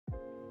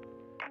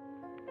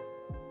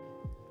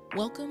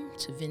Welcome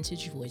to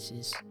Vintage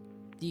Voices,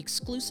 the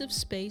exclusive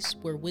space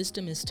where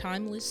wisdom is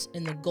timeless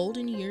and the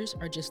golden years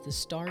are just the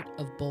start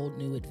of bold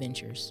new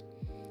adventures.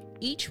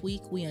 Each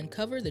week, we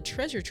uncover the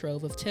treasure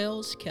trove of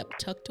tales kept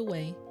tucked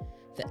away,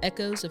 the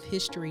echoes of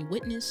history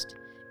witnessed,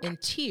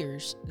 and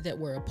tears that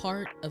were a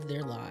part of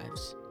their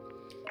lives.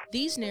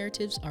 These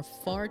narratives are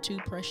far too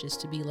precious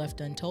to be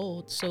left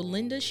untold, so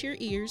lend us your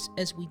ears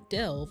as we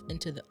delve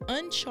into the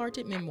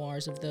uncharted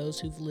memoirs of those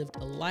who've lived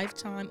a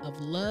lifetime of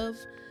love,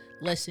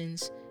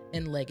 lessons,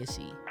 and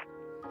legacy.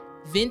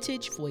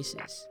 Vintage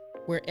Voices,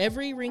 where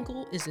every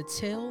wrinkle is a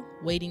tale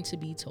waiting to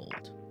be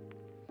told.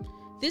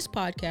 This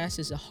podcast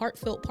is a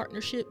heartfelt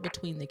partnership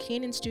between the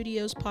Canon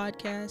Studios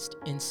podcast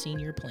and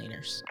Senior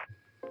Planners.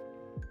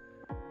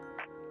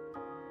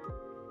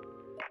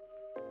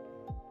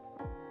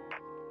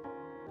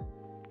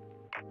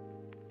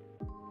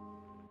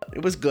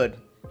 It was good.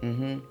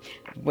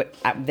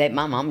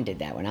 My mom did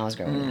that when I was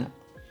growing up.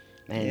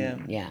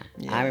 And yeah,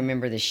 I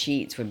remember the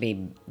sheets would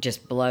be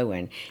just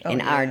blowing,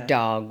 and our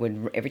dog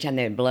would, every time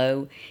they would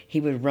blow,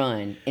 he would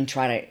run and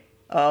try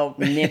to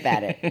nip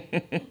at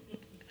it.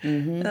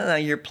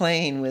 You're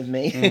playing with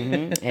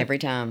me. Every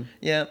time.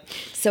 Yeah.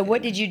 So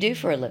what did you do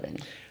for a living?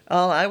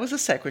 Oh, I was a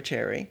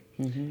secretary.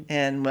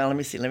 And, well, let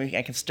me see.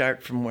 I can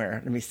start from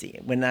where? Let me see.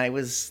 When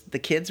the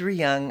kids were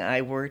young,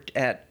 I worked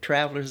at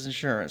Travelers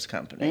Insurance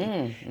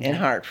Company in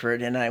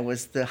Hartford, and I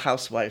was the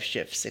housewife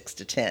shift, 6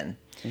 to 10.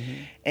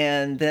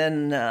 And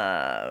then,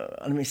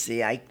 let me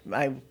see. I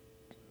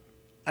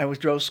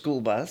drove school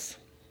bus.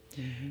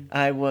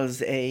 I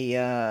was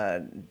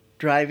a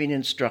driving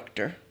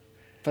instructor.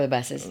 For the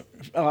buses?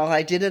 Well,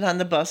 I did it on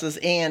the buses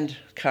and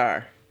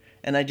car.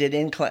 And I did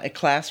in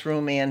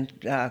classroom and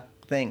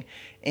thing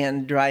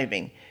and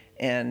driving.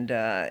 And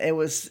it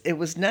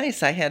was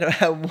nice. I had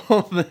a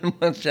woman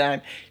one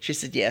time. She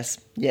said, yes,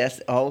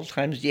 all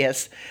times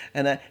yes.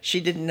 And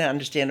she didn't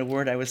understand a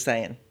word I was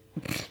saying.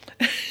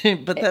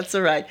 But that's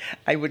all right.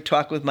 I would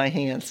talk with my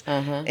hands.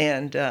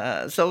 And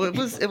so it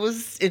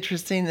was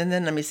interesting. And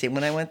then let me see.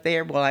 When I went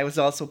there, well, I was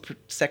also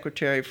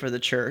secretary for the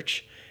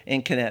church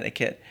in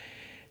Connecticut.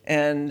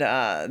 And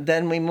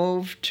then we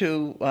moved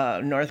to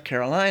North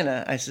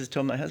Carolina. I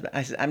told my husband,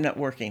 I said, I'm not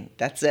working.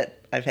 That's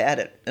it. I've had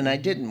it. And I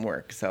didn't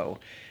work.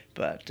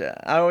 But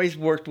I always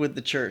worked with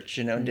the church,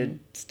 did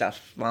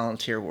stuff,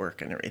 volunteer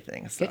work and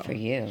everything. So. Good for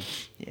you.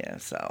 Yeah,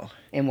 so.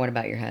 And what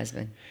about your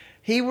husband?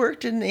 He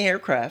worked in the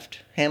aircraft,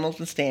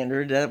 Hamilton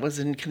Standard. That was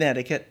in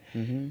Connecticut.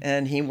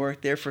 And he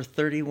worked there for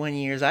 31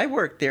 years. I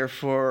worked there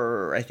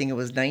for, I think it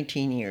was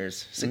 19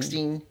 years,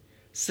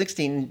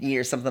 16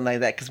 years, something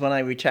like that, because when I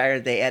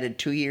retired, they added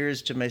 2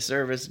 years to my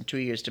service and 2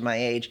 years to my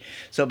age.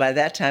 So by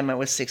that time, I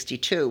was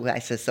 62. I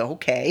said, so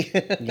okay.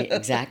 Yeah,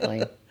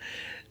 exactly.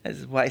 I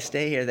said, why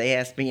stay here? They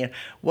asked me,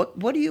 what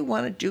do you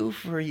want to do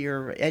for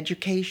your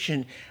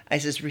education? I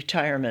says,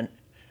 retirement.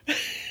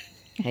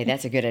 Hey,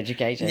 that's a good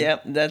education.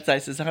 Yep, I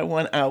says, I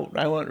want out.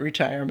 I want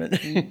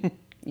retirement.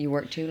 You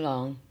work too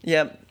long.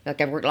 Yep.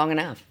 Like I've worked long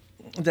enough.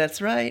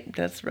 That's right.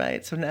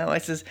 So now I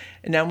says,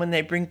 now when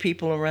they bring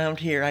people around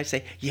here, I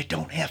say, you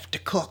don't have to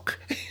cook.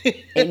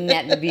 Isn't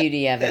that the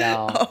beauty of it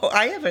all? Oh,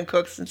 I haven't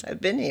cooked since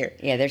I've been here.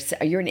 Yeah,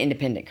 you're an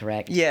independent,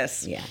 correct?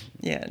 Yes. Yeah.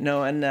 Yeah,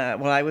 no, and,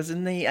 well, I was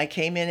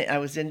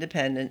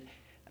independent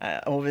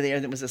over there.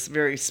 There was this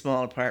very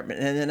small apartment,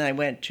 and then I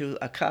went to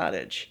a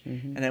cottage,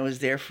 and I was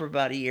there for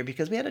about a year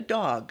because we had a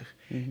dog.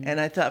 And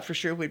I thought for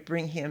sure I'd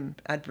bring him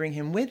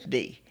with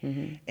me.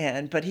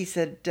 But he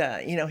said,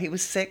 he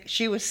was sick.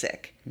 She was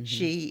sick.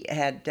 She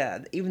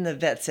had, even the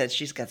vet said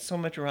she's got so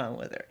much wrong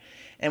with her.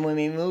 And when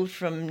we moved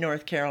from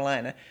North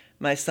Carolina,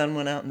 my son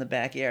went out in the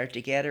backyard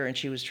to get her, and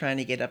she was trying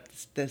to get up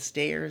the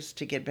stairs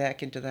to get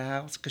back into the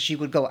house because she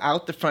would go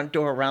out the front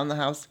door, around the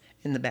house,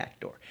 in the back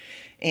door.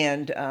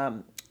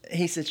 And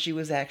he said she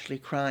was actually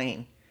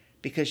crying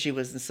because she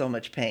was in so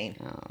much pain.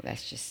 Oh,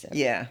 that's just so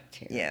terrible.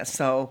 Yeah.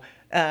 So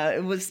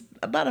it was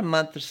about a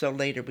month or so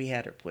later we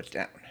had her put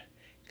down.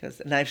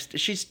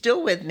 She's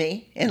still with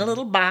me in a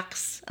little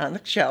box on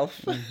the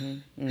shelf.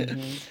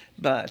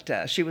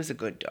 But she was a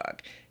good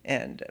dog.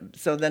 And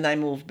so then I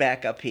moved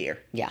back up here.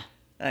 Yeah.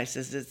 I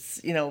says,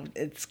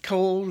 it's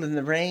cold in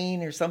the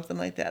rain or something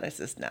like that. I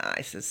says, nah.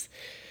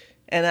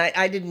 And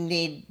I didn't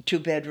need 2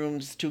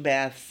 bedrooms, 2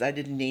 baths. I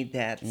didn't need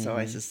that. So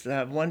I says,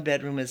 1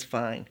 bedroom is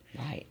fine.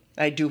 Right.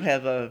 I do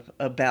have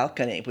a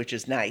balcony, which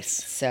is nice.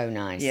 So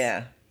nice.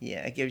 Yeah.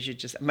 It gives you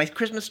my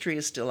Christmas tree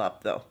is still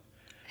up, though.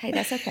 Hey,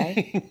 that's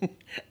okay.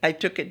 I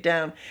took it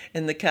down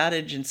in the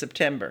cottage in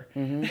September.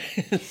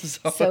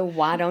 So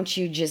why don't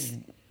you just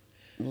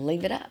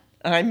leave it up?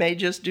 I may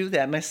just do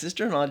that. My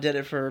sister-in-law did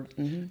it for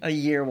a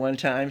year one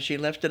time. She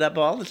left it up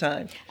all the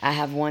time. I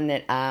have one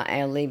that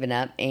I'll leave it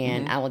up,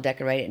 and I will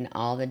decorate it in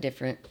all the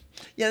different...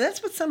 Yeah,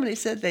 that's what somebody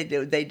said they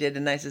did.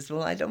 And I said,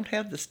 well, I don't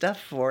have the stuff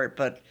for it,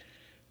 but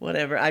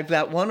whatever. I've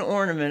got one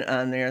ornament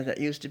on there that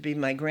used to be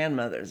my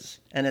grandmother's,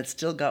 and it's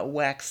still got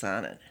wax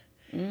on it.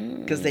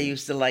 Because they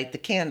used to light the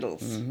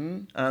candles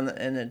and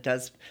it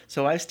does.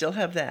 So I still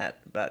have that,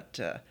 but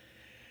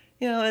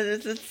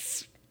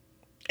it's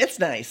It's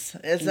nice.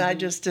 It's I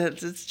just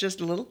it's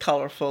just a little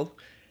colorful,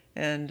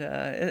 and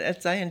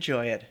I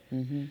enjoy it.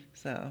 Mm-hmm.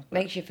 So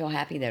makes you feel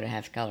happy though to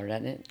have color,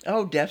 doesn't it?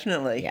 Oh,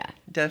 definitely. Yeah,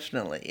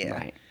 definitely. Yeah.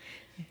 Right.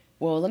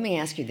 Well, let me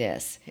ask you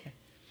this.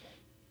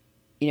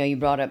 You know, you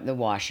brought up the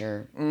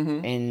washer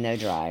and the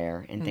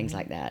dryer and things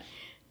like that.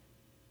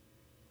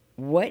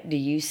 What do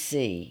you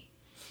see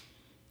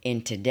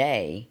in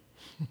today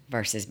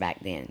versus back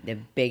then? The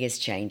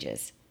biggest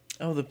changes.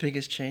 Oh, the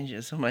biggest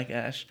changes. Oh my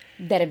gosh.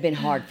 That have been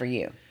hard for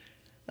you.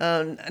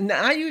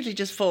 I usually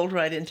just fold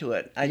right into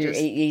it. You're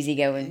easy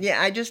going.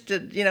 Yeah, I just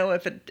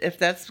if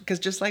that's because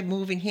just like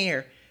moving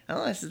here.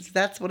 Oh,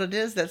 that's what it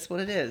is. That's what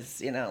it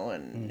is.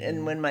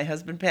 And when my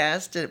husband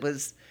passed, it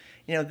was,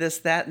 this,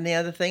 that, and the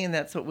other thing, and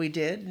that's what we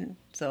did. And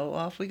so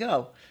off we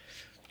go.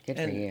 Good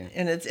for you.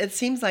 And it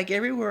seems like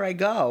everywhere I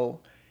go,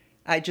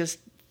 I just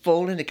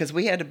fold into, because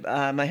we had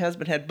my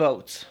husband had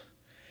boats,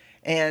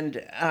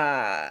 and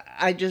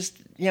I just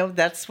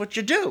that's what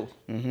you do.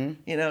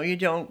 Mm-hmm. You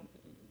don't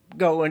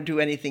go and do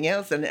anything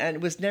else, and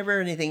it was never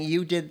anything.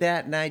 You did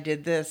that, and I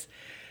did this,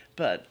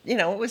 but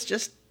it was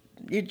just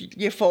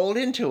you fold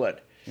into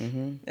it.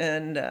 Mm-hmm.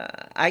 And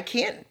I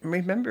can't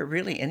remember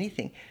really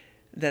anything.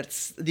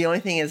 That's the only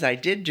thing is I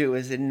did do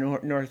is in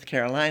North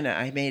Carolina.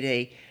 I made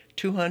a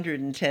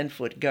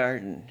 210-foot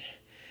garden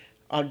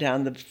all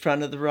down the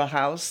front of the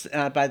house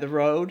by the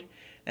road,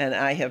 and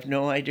I have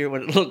no idea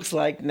what it looks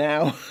like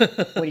now.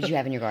 What did you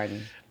have in your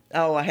garden?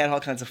 Oh, I had all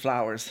kinds of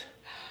flowers.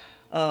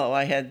 Oh,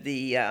 I had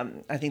the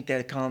I think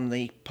they call them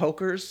the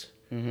pokers.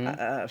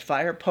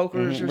 Fire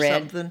pokers or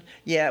red. Something.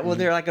 Yeah, well,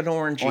 they're like an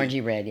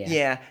orangey red, yeah.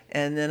 Yeah,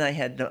 and then I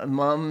had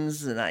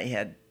mums, and I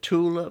had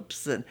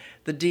tulips, and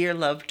the deer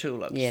love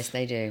tulips. Yes,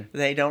 they do.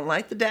 They don't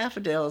like the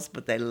daffodils,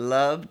 but they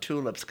love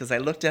tulips, because I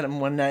looked at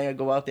them one night. I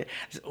go out there,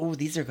 I said, oh,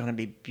 these are going to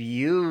be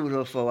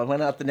beautiful. I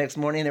went out the next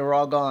morning, they were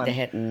all gone.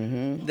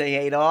 They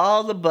ate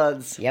all the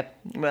buds.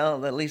 Yep.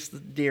 Well, at least the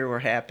deer were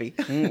happy.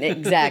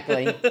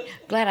 Exactly.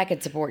 Glad I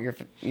could support your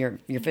food.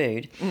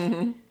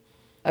 Mm-hmm.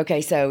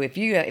 Okay, so if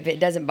it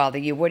doesn't bother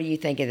you, what do you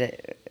think of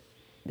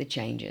the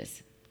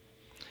changes?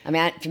 I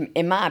mean,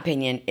 in my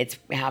opinion, it's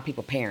how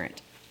people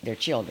parent their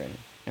children.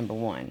 Number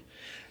one.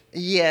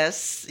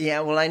 Yes, yeah.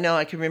 Well, I know.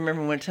 I can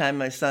remember one time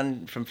my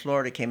son from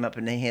Florida came up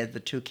and they had the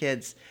two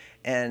kids,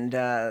 and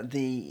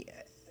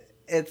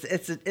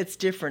it's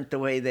different the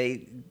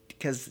way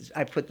because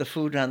I put the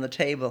food on the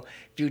table.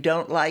 If you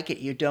don't like it,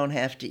 you don't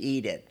have to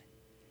eat it.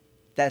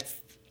 That's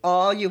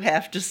all you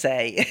have to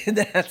say.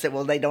 That's it.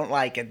 Well, they don't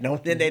like it. No,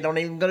 they don't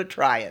even going to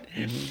try it.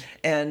 Mm-hmm.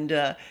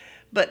 And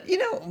but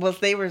well,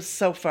 they were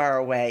so far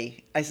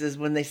away. I says,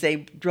 when they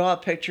say draw a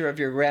picture of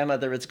your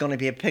grandmother, it's going to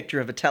be a picture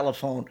of a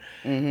telephone.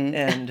 Mm-hmm.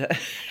 And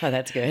oh,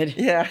 that's good.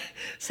 Yeah.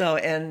 So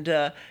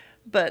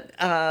but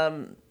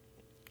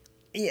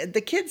yeah,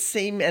 the kids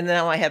seem, and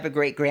now I have a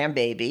great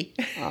grandbaby.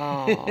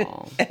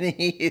 Oh. And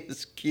he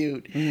is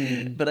cute.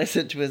 Mm-hmm. But I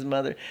said to his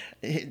mother,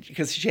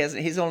 because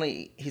he's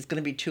going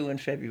to be 2 in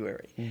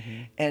February.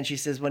 Mm-hmm. And she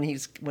says when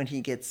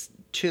he gets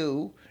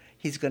 2,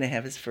 he's going to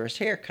have his first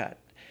haircut.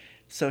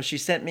 So she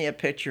sent me a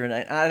picture, and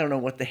I don't know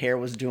what the hair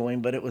was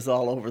doing, but it was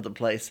all over the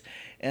place.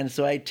 And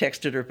so I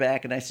texted her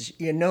back, and I said,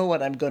 you know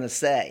what I'm going to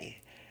say?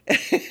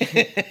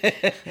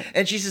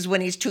 And she says,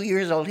 when he's 2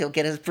 years old, he'll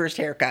get his first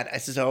haircut. I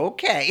says,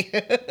 okay.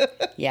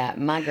 Yeah,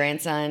 my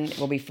grandson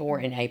will be 4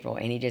 in April,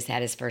 and he just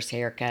had his first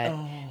haircut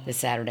the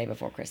Saturday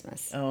before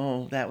Christmas.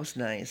 Oh, that was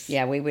nice.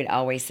 Yeah, we would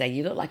always say,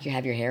 you look like you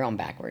have your hair on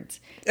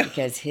backwards,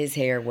 because his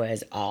hair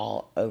was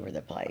all over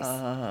the place.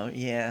 Oh,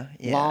 yeah.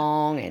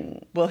 Long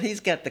and... Well,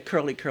 he's got the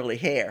curly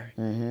hair.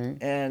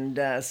 Mm-hmm.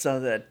 And so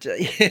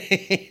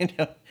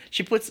that,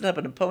 she puts it up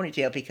in a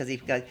ponytail because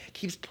he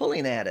keeps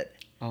pulling at it.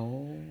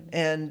 Oh.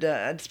 And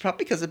it's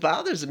probably because it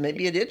bothers him.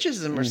 Maybe it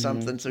itches him or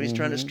something, so he's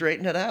trying to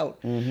straighten it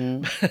out.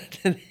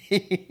 Mm-hmm.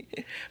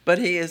 But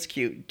he is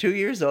cute. 2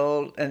 years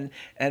old, and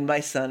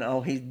my son,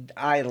 he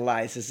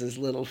idolizes his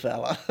little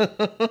fella.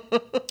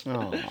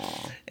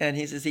 And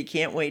he says he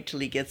can't wait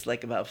till he gets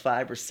like about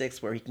 5 or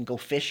 6 where he can go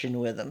fishing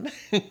with him.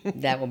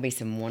 That will be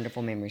some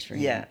wonderful memories for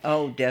him. Yeah,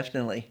 oh,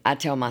 definitely. I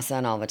tell my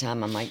son all the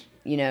time, I'm like,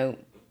 I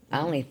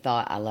only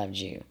thought I loved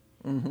you.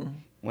 Mm-hmm.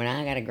 When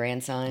I got a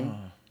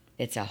grandson...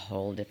 It's a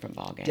whole different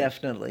ballgame.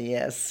 Definitely,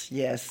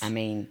 yes. I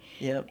mean,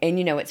 yep. And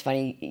it's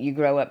funny, you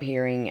grow up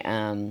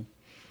hearing,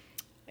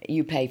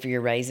 you pay for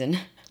your raisin.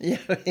 Yeah.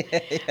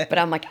 But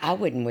I'm like, I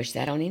wouldn't wish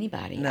that on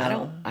anybody.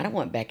 No. I don't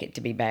want Beckett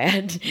to be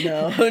bad.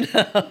 No.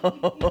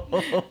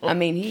 I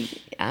mean,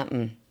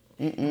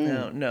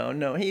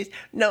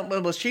 No.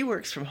 Well, she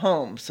works from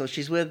home, so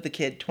she's with the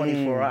kid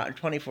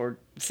 24/7.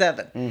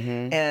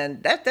 Mm-hmm.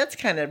 And that's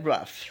kind of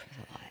rough.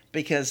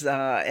 Because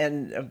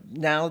and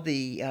now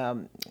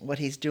what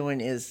he's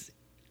doing is,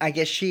 I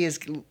guess she is,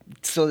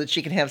 so that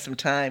she can have some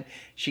time,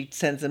 she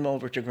sends him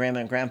over to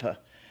Grandma and Grandpa.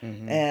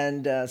 Mm-hmm.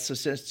 And so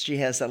she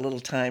has a little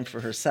time for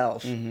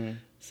herself,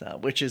 so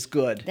which is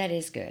good. That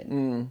is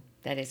good.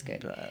 That is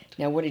good. But,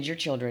 now, what did your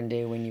children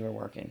do when you were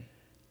working?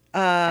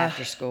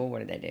 After school, what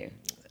did they do?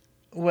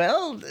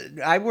 Well,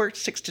 I worked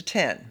 6 to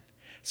 10.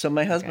 So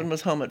my husband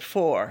was home at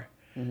 4.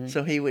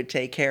 So he would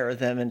take care of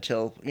them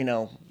until,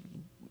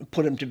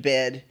 put them to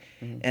bed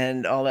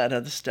and all that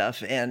other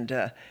stuff.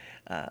 And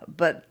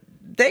but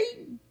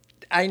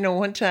I know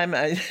one time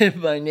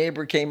my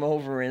neighbor came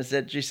over and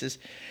said, she says,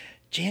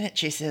 Janet,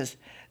 she says,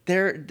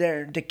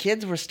 the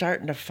kids were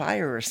starting a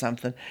fire or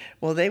something.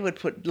 Well, they would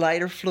put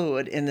lighter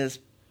fluid in this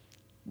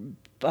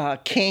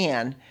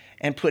can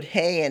and put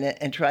hay in it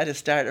and try to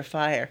start a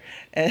fire.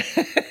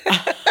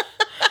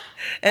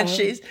 And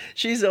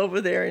she's over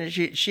there, and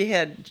she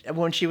had,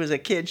 when she was a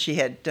kid, she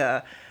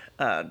had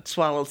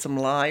swallowed some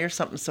lye or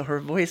something, so her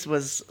voice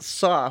was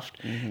soft.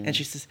 And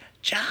she says,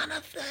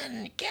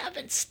 Jonathan,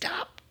 Kevin,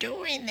 stop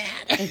doing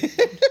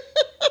that.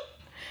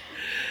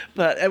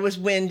 But it was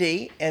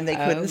windy, and they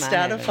couldn't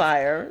start a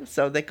fire,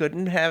 so they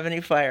couldn't have any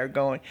fire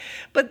going.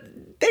 But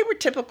they were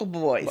typical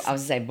boys. I was going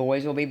to say,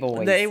 boys will be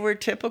boys. They were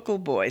typical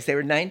boys. They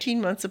were 19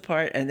 months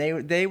apart, and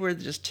they were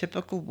just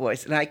typical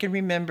boys. And I can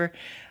remember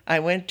I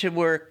went to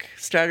work,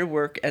 started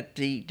work at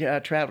the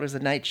Travelers,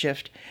 the night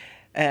shift,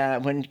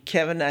 when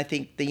Kevin, I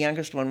think the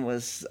youngest one,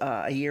 was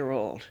a year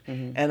old.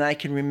 And I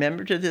can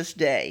remember to this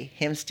day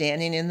him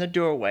standing in the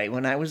doorway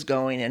when I was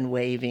going and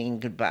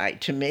waving goodbye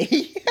to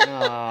me.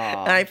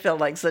 I felt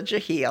like such a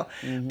heel.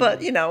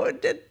 But,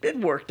 it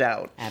worked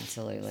out.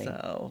 Absolutely.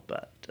 So,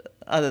 but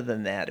other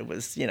than that, it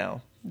was,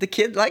 the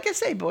kids, like I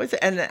say, boys.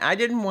 And I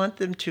didn't want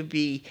them to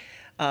be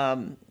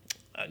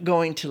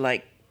going to,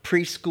 like,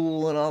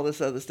 preschool and all this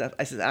other stuff.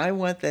 I said, I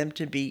want them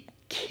to be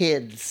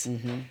kids.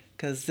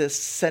 Because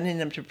this sending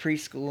them to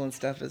preschool and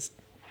stuff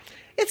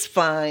it's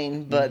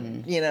fine, but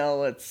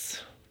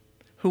it's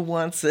who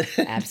wants it.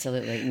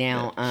 Absolutely.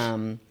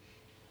 Now,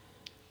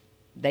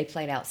 they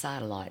played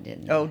outside a lot,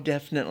 didn't they? Oh,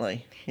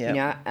 definitely.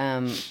 Yeah.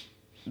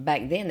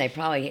 Back then they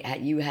probably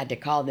you had to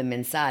call them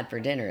inside for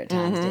dinner at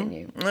times, didn't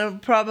you?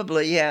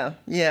 Probably, yeah.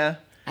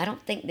 I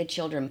don't think the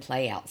children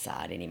play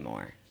outside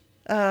anymore.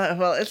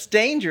 Well, it's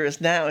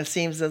dangerous now. It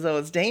seems as though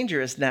it's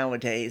dangerous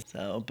nowadays.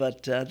 So,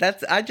 but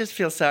I just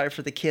feel sorry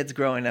for the kids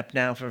growing up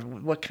now for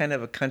what kind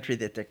of a country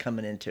that they're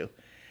coming into.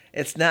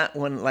 It's not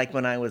like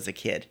when I was a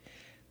kid.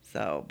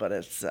 So, but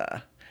it's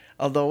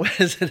although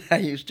I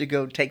used to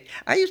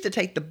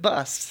take the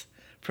bus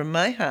from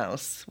my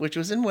house, which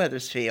was in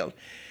Wethersfield.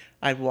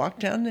 I'd walk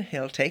down the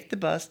hill, take the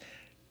bus,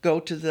 go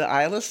to the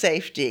Isle of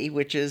Safety,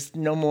 which is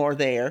no more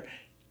there,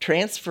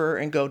 transfer,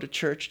 and go to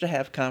church to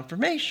have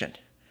confirmation.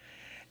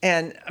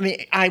 And, I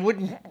mean, I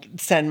wouldn't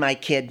send my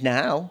kid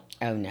now.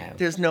 Oh, no.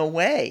 There's no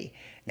way.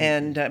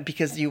 And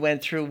because you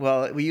went through,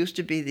 well, we used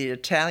to be the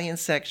Italian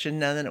section,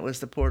 now then it was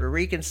the Puerto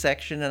Rican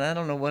section, and I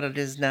don't know what it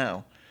is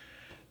now.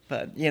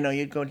 But,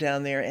 you'd go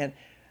down there,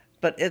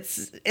 but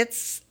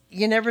it's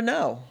you never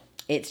know.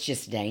 It's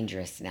just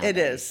dangerous now. It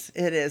is,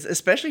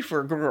 especially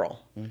for a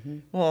girl.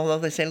 Well, although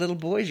they say little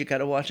boys, you got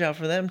to watch out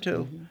for them,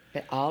 too.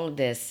 But all of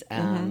this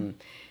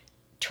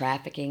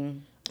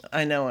trafficking.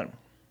 I know it.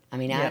 I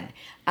mean,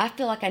 I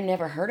feel like I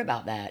never heard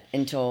about that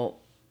until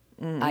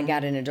I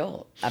got an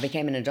adult. I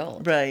became an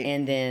adult. Right.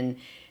 And then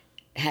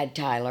had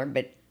Tyler.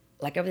 But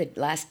like over the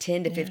last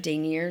 10 to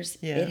 15 years,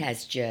 it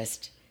has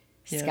just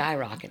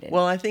skyrocketed.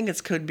 Well, I think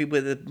it could be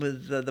with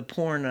the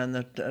porn on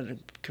the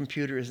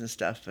computers and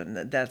stuff. And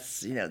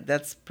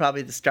that's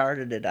probably the start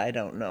of it. I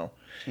don't know.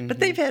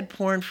 But they've had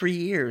porn for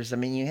years. I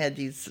mean, you had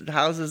these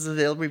houses of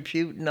ill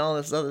repute and all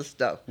this other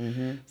stuff.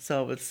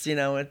 So it's,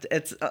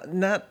 it's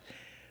not...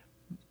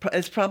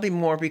 It's probably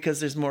more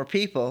because there's more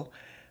people,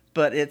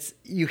 but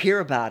you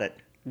hear about it.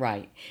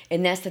 Right.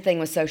 And that's the thing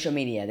with social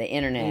media, the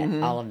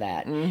internet, all of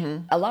that.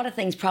 A lot of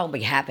things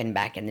probably happened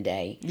back in the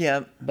day.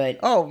 Yeah. But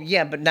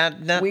but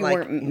not we like,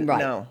 weren't right.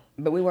 No.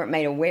 But we weren't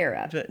made aware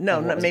of. But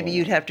maybe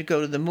you'd have to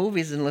go to the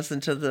movies and listen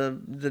to the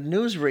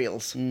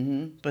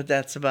newsreels. But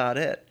that's about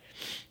it.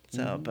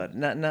 So, but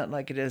not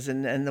like it is,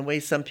 and the way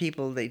some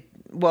people they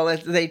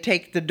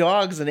take the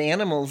dogs and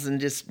animals and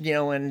just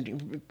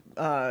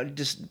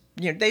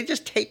they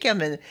just take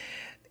them, and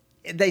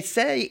they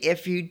say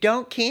if you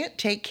can't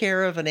take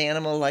care of an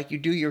animal like you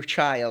do your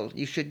child,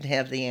 you shouldn't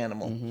have the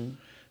animal.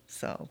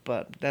 So,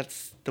 but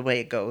that's the way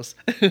it goes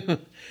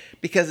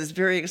because it's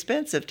very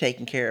expensive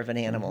taking care of an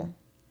animal.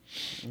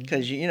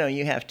 Because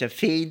you have to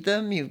feed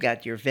them. You've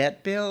got your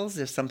vet bills.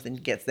 If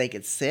they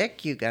get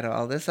sick, you got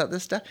all this other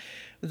stuff.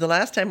 The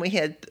last time we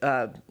had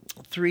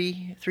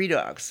three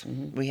dogs.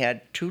 We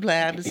had 2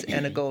 labs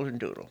and a golden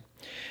doodle.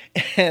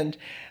 And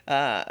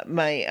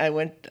I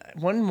went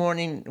one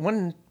morning. It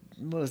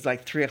was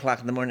like 3:00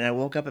 in the morning. I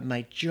woke up and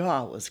my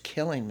jaw was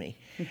killing me.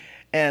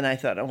 And I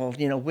thought, well,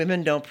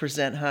 women don't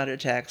present heart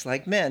attacks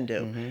like men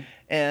do.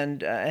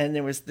 And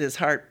there was this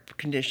heart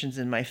conditions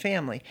in my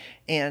family,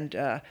 and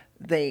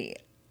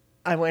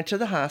I went to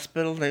the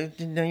hospital.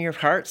 Your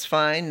heart's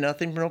fine, no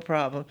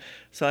problem.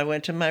 So I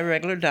went to my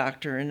regular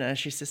doctor, and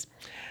she says,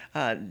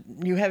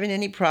 you having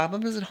any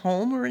problems at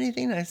home or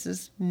anything? I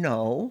says,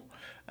 no.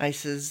 I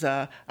says,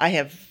 I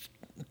have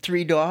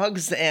 3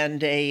 dogs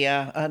and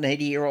an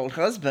 80-year-old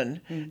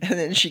husband. And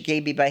then she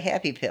gave me my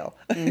happy pill.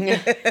 And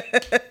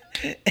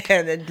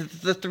then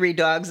the 3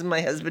 dogs and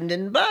my husband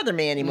didn't bother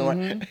me anymore.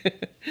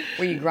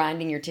 Were you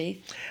grinding your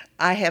teeth?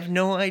 I have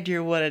no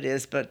idea what it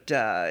is, but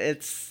I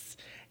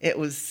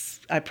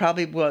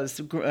probably was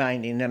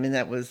grinding. I mean,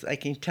 I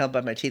can tell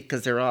by my teeth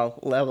because they're all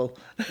level.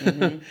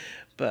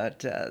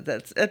 But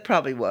it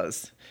probably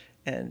was.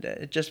 And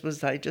I just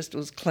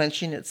was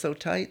clenching it so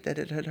tight that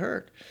it had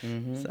hurt.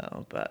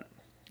 So, but,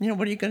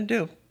 what are you going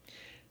to do?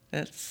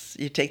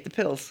 You take the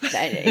pills.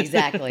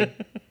 Exactly.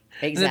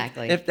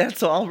 Exactly. If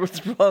that's all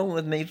that's wrong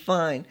with me,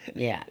 fine.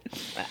 Yeah,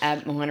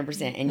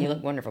 100%. And you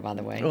look wonderful, by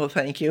the way. Well,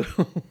 thank you.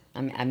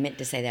 I meant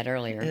to say that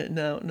earlier.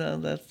 No,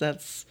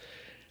 that's.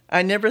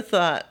 I never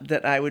thought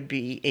that I would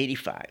be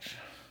 85.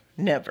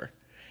 Never.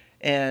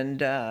 And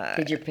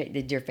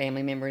did your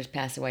family members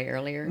pass away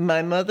earlier?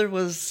 My mother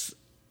was,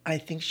 I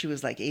think she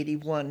was like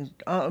 81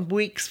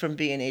 weeks from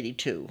being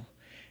 82,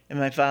 and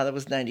my father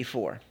was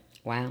 94.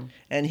 Wow.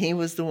 And he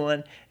was the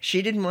one.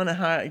 She didn't want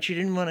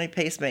a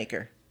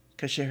pacemaker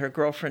because her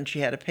girlfriend, she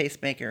had a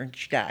pacemaker and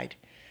she died,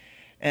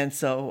 and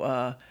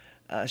so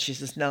she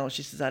says no.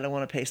 She says I don't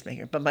want a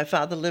pacemaker. But my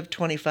father lived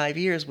 25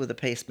 years with a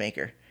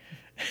pacemaker,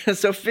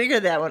 so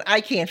figure that one.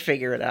 I can't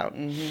figure it out.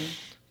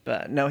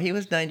 But no, he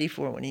was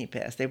 94 when he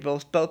passed. They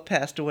both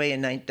passed away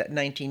in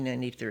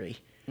 1993.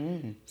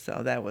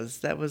 So that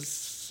was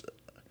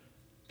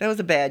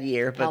a bad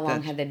year. But how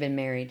long had they been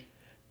married?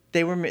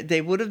 They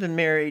would have been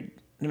married.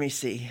 Let me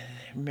see,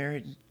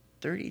 married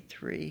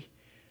 33.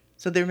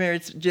 So they were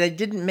married. They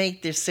didn't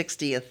make their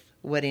 60th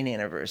wedding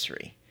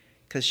anniversary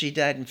because she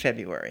died in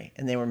February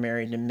and they were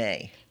married in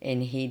May.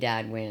 And he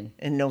died when?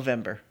 In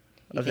November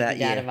of that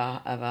year. He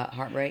died of a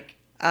heartbreak?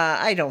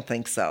 I don't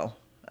think so.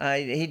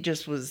 He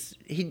just was.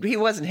 He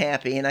wasn't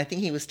happy, and I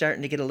think he was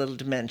starting to get a little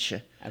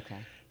dementia. Okay.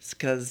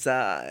 Because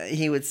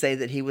he would say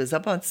that he was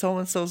up on so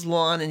and so's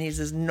lawn, and he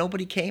says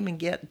nobody came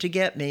to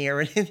get me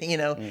or anything,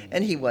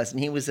 And he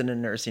wasn't. He was in a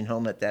nursing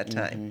home at that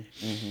time.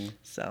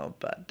 So,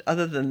 but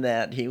other than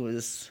that, he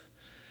was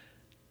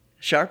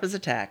sharp as a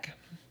tack.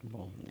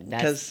 Well,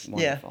 that's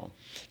wonderful.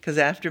 Because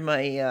after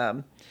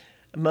my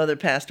mother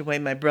passed away,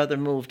 my brother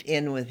moved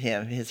in with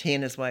him. He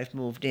and his wife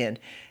moved in,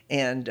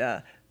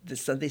 and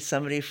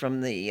somebody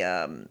from the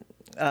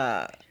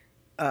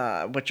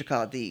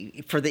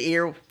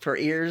for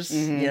ears,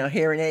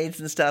 hearing aids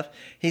and stuff.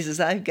 He says,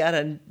 I've got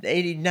a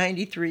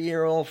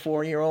 93-year-old,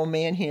 4-year-old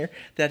man here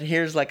that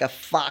hears like a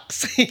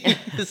fox.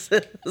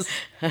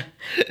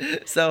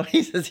 So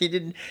he says he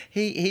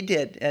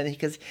did, and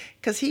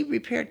because he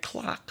repaired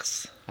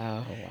clocks. Oh,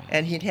 wow.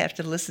 And he'd have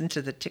to listen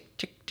to the tick,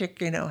 tick,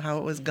 tick, how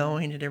it was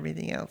going and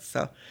everything else.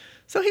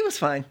 So he was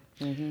fine.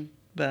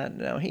 But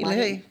no,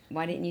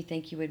 why didn't you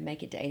think you would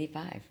make it to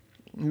 85?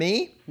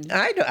 Me?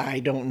 I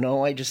don't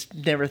know. I just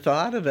never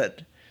thought of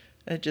it.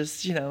 It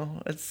just,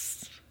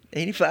 it's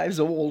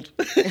 85's old.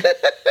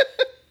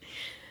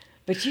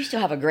 But you still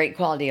have a great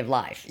quality of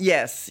life.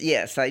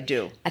 Yes, I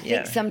do. I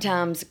think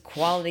sometimes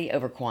quality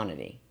over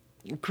quantity.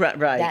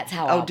 Right. That's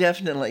how.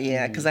 Definitely,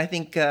 yeah. Because I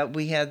think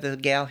we had the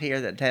gal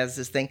here that has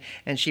this thing,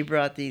 and she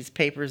brought these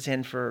papers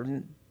in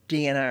for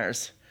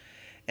DNRs.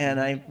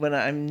 And when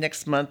I'm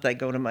next month, I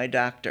go to my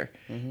doctor,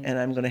 and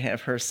I'm going to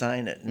have her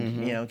sign it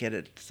and get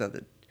it so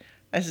that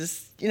I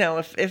just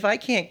if I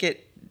can't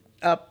get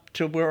up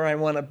to where I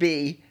want to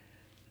be,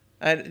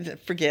 I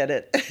forget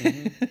it.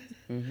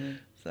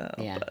 So,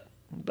 yeah.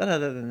 But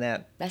other than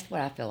that, that's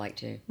what I feel like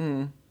too.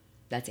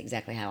 That's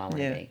exactly how I want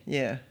to be.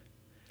 Yeah.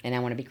 And I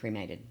want to be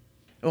cremated.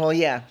 Well,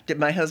 yeah.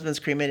 My husband's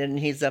cremated, and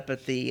he's up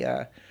at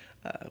the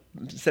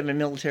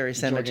military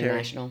cemetery. Georgia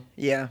National.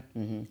 Yeah.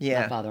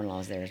 Yeah. My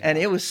father-in-law's there as well. And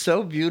it was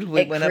so beautiful.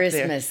 We went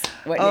Christmas. up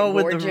there.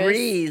 With the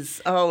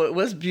wreaths. Oh, it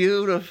was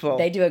beautiful.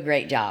 They do a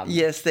great job.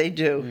 Yes, they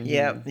do.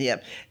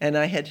 Yep. And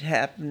I had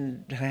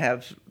happened to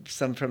have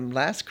some from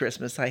last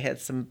Christmas. I had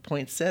some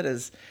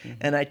poinsettias,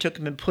 and I took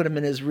them and put them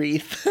in his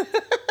wreath.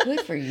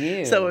 Good for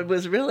you. So it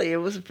was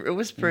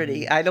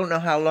pretty. I don't know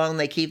how long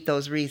they keep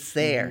those wreaths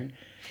there.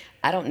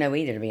 I don't know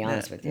either, to be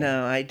honest with you.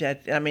 No, I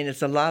mean,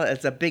 it's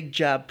a big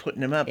job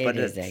putting them up, but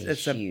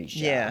it's a huge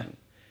job. Yeah,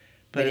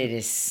 but it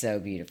is so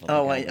beautiful.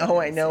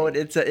 I know it.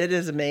 It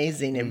is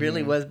amazing. It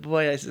really was.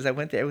 Boy, I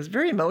went there. It was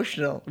very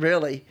emotional,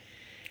 really.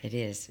 It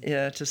is.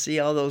 Yeah, to see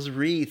all those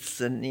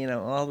wreaths and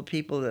all the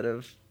people that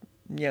have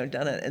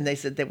done it. And they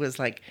said there was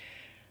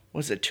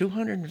was it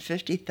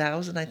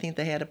 250,000? I think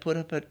they had to put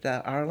up at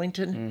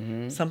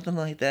Arlington, something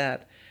like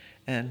that.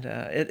 And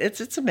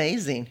it's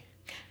amazing.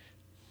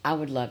 I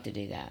would love to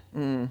do that.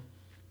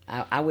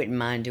 I wouldn't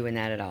mind doing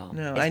that at all.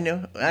 No, I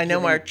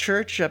know. Our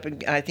church up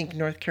in, I think,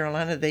 North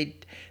Carolina,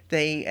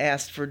 they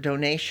asked for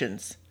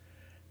donations,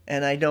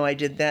 and I know I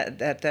did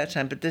that at that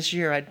time. But this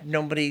year,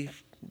 nobody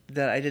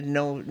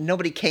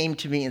came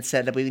to me and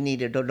said that we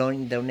needed a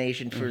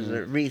donation for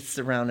the wreaths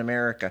around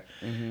America.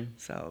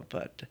 So,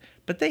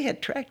 but they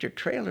had tractor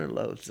trailer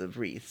loads of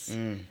wreaths,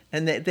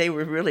 and they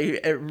were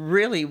it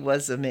really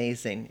was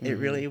amazing.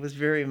 It was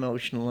very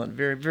emotional and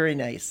very, very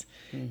nice,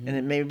 and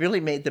it really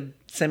made the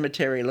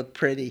cemetery look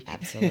pretty.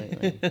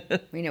 Absolutely.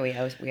 We know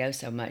we owe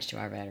so much to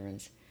our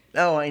veterans.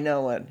 Oh, I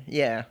know it.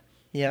 Yeah.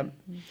 Yep.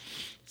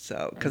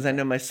 So, because I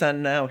know my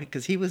son now,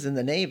 because he was in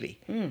the Navy.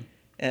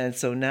 And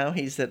so now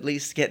he's at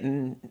least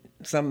getting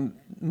some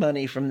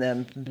money from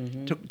them.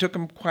 Took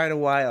him quite a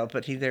while,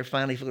 but they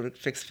finally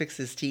fixed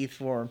his teeth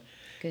for him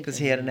because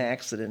he had an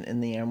accident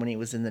in the arm when he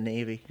was in the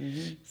Navy.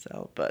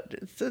 So, but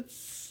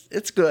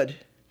it's good.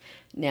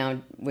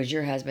 Now, was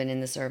your husband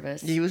in the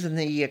service? He was in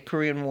the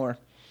Korean War.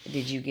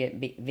 Did you get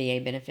VA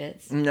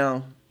benefits?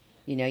 No.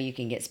 You know you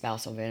can get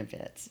spousal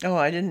benefits. Oh,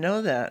 I didn't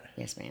know that.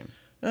 Yes, ma'am.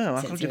 Oh,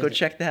 I'll have to go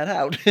check that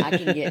out.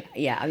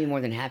 I'd be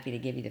more than happy to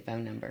give you the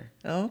phone number.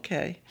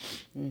 Okay.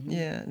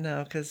 Yeah,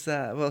 no, because,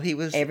 he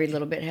was... Every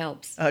little bit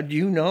helps.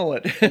 You know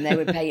it. And they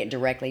would pay it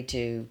directly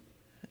to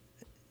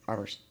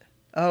ours.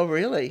 Oh,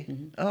 really?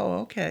 Oh,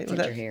 okay.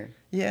 Since you're here.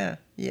 Yeah.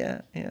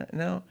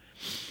 No,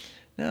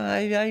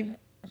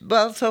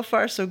 well, so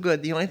far so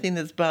good. The only thing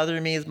that's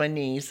bothering me is my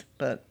knees,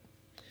 but...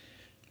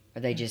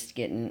 Are they just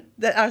getting...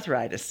 The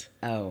arthritis.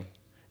 Oh.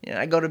 Yeah,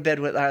 I go to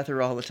bed with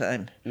Arthur all the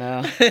time.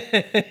 No.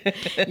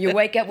 You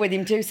wake up with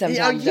him too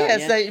sometimes,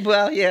 yes,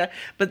 don't you? Yeah.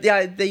 But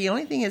the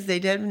only thing is they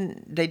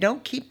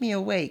don't keep me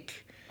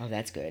awake. Oh,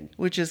 that's good.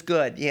 Which is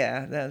good,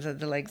 yeah.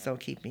 The legs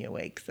don't keep me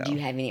awake. So. Do you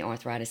have any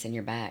arthritis in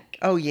your back?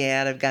 Oh,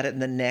 yeah, I've got it in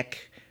the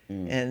neck.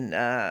 And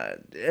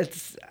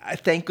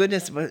thank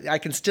goodness, I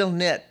can still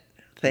knit.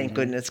 Thank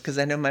goodness, because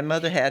I know my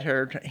mother had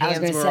her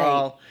hands were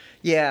all...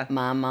 Yeah.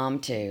 My mom,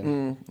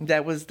 too.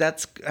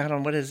 That's, I don't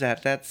know, what is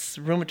that? That's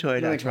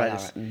rheumatoid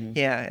arthritis.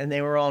 Yeah, and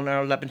they were all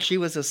gnarled up. And she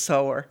was a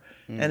sewer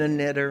and a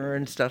knitter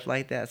and stuff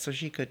like that, so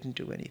she couldn't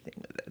do anything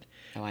with it.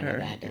 Oh, I know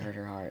that had to hurt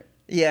her heart.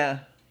 Yeah.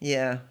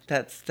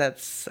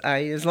 That's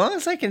as long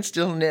as I can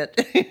still knit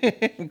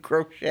and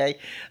crochet,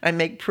 I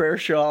make prayer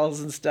shawls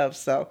and stuff,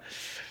 so.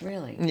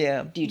 Really?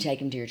 Yeah. Do you take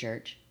them to your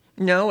church?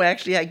 No,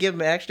 actually, I've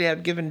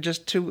given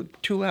just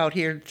two out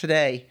here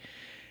today.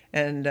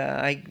 And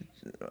I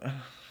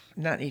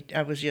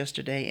was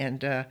yesterday,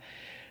 and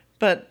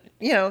but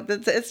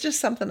it's just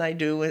something I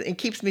do. It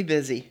keeps me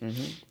busy,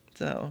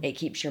 so it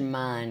keeps your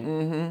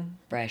mind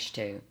fresh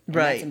too. And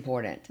right, that's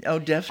important. Oh,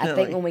 definitely. I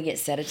think when we get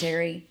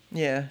sedentary,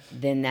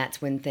 then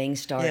that's when things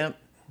start. Yep.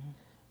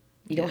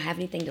 You don't have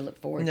anything to look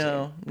forward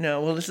to.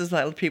 No. Well, this is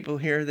like people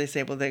here. They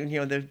say, well,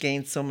 they've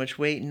gained so much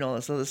weight and all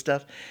this other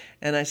stuff,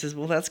 and I says,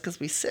 well, that's because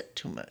we sit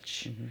too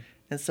much.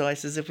 And so I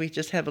says, if we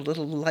just have a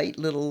light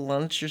little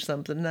lunch or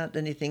something, not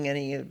anything,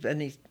 any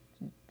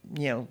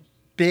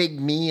big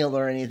meal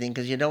or anything,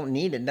 because you don't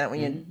need it. Not when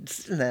you're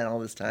sitting there all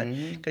this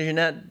time, because you're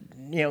not,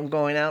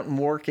 going out and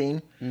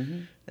working.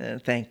 And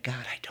thank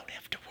God I don't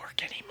have to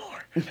work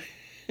anymore.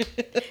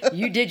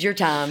 You did your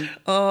time.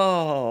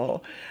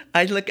 Oh,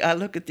 I look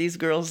at these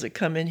girls that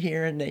come in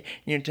here and they,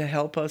 to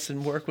help us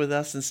and work with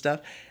us and stuff.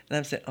 And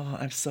I'm saying, oh,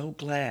 I'm so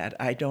glad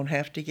I don't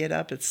have to get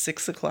up at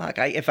 6 o'clock.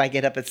 If I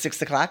get up at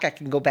 6 o'clock, I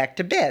can go back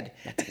to bed.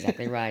 That's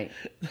exactly right.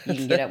 You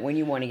can get up when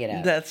you want to get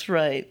up. That's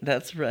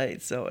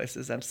right. So I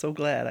says, I'm so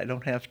glad I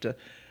don't have to.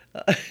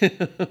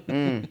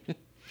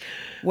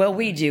 Well,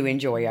 we do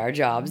enjoy our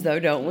jobs, though,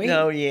 don't we?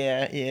 Oh,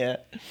 yeah.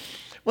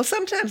 Well,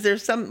 sometimes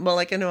there's some,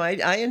 like I know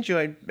I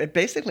enjoyed,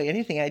 basically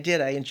anything I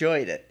did, I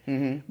enjoyed it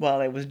while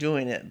I was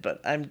doing it.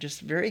 But I'm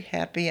just very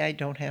happy I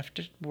don't have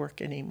to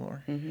work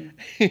anymore.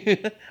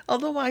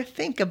 Although I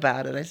think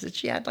about it. I said,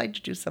 gee, I'd like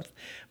to do something.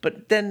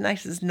 But then I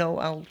says, no,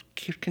 I'll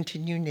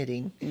continue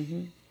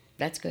knitting.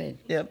 That's good.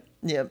 Yep.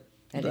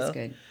 That is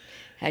good.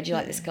 How'd you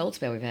like this cold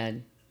spell we've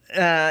had?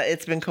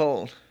 It's been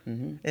cold.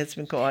 It's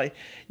been cold.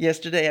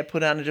 Yesterday I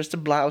put on just a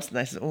blouse and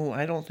I said, oh,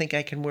 I don't think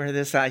I can wear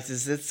this. I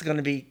says, it's going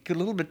to be a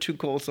little bit too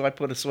cold, so I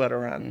put a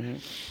sweater on.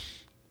 And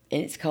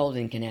it's cold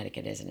in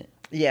Connecticut, isn't it?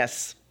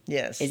 Yes.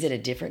 Is it a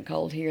different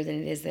cold here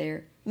than it is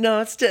there? No,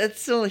 it's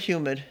still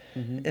humid.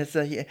 It's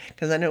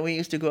because I know we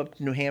used to go up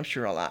to New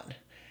Hampshire a lot.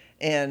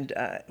 And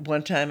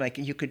one time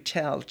you could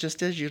tell,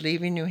 just as you're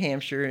leaving New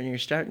Hampshire and you're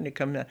starting to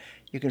come down,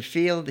 you can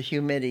feel the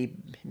humidity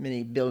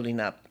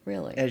building up.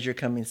 Really? As you're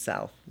coming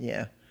south,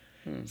 yeah.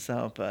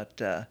 So, but,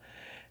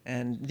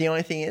 and the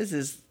only thing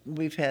is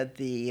we've had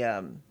the,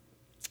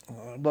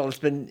 well, it's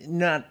been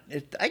not,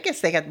 I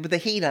guess they got, with the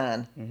heat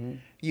on,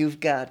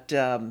 you've got,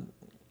 the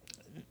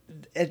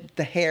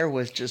hair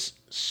was just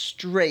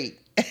straight.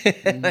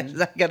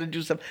 I got to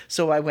do something.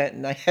 So I went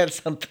and I had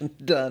something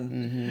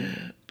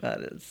done.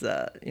 But it's,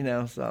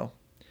 so.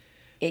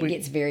 It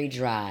gets very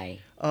dry.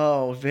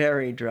 Oh,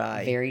 very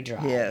dry. Very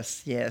dry.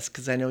 Yes,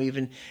 because I know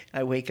even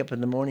I wake up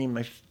in the morning,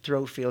 my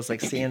throat feels like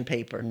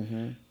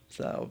sandpaper.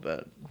 So,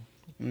 but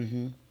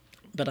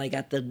but I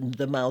got the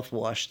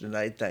mouthwash that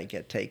I think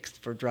it takes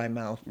for dry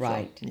mouth.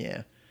 Right. So,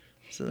 yeah.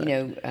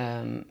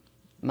 So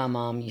my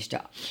mom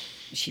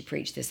she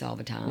preached this all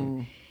the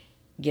time.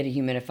 Get a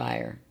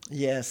humidifier.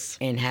 Yes.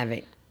 And have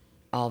it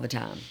all the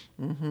time.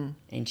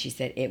 And she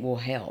said it will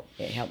help.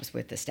 It helps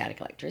with the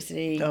static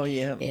electricity. Oh,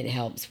 yeah. It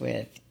helps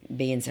with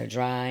being so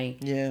dry.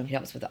 Yeah. It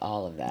helps with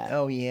all of that.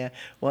 Oh, yeah.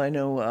 Well, I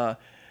know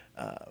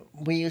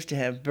we used to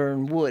have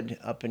burned wood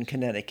up in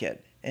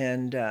Connecticut,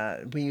 and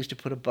we used to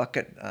put a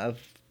bucket of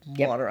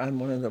water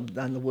on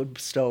on the wood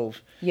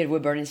stove. You had a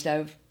wood burning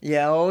stove?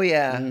 Yeah. Oh,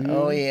 yeah.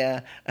 Oh,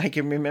 yeah. I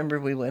can remember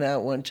we went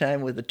out one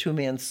time with a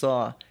 2-man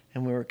saw.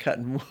 And we were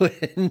cutting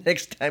wood. And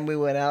next time we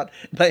went out,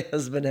 my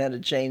husband had a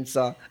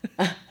chainsaw.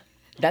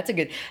 That's a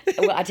good.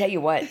 Well, I tell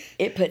you what,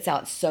 it puts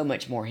out so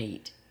much more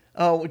heat.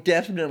 Oh,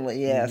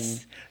 definitely,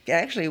 yes.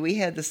 Actually, we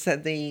had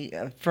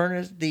the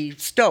furnace, the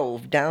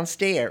stove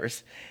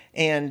downstairs,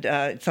 and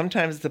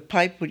sometimes the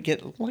pipe would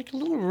get like a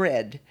little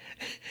red.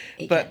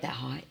 It got that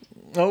hot.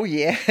 Oh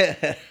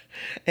yeah,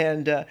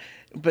 and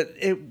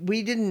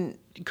we didn't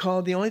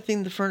call. The only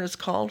thing the furnace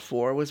called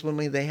for was when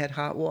they had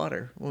hot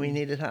water, when we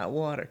needed hot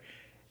water,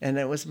 and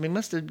we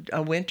must have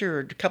a winter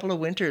or a couple of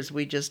winters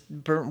we just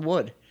burnt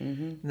wood,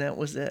 and that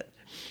was it.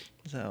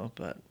 So,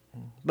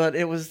 but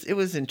it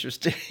was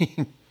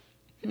interesting.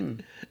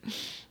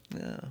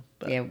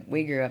 Yeah,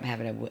 we grew up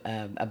having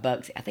a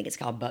buck. I think it's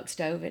called buck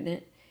stove, isn't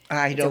it?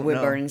 I don't know. It's a wood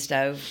burning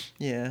stove.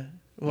 Yeah.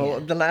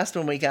 Well, the last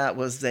one we got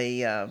was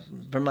a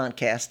Vermont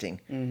casting,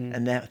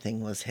 and that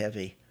thing was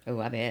heavy. Oh,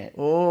 I bet.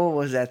 Oh,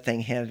 was that thing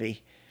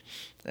heavy.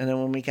 And then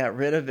when we got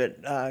rid of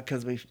it,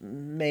 because we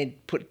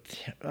put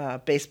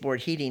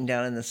baseboard heating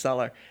down in the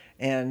cellar,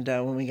 and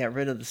when we got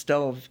rid of the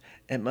stove,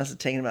 it must have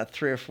taken about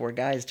 3 or 4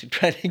 guys to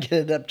try to get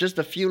it up. Just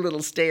a few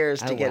little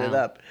stairs to get it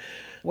up.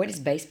 What is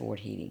baseboard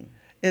heating?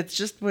 It's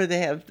just where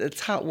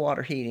it's hot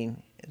water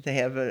heating. They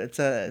have it's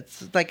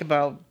like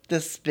about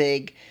this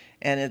big,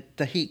 and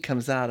the heat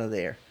comes out of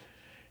there,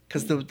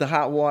 because the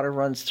hot water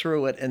runs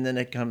through it and then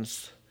it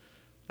comes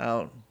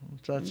out.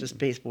 So it's just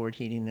baseboard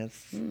heating.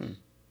 That's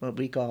what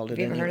we called it. Have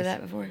you ever heard of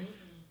that before?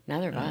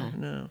 Neither have I.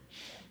 No.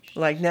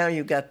 Like now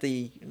you've got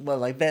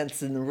like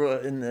vents in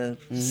the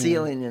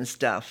ceiling and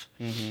stuff,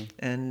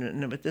 and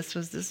no, but this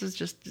was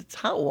just it's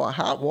hot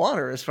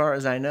water as far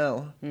as I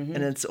know, and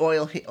it's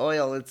oil.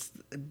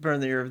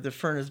 The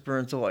furnace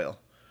burns oil.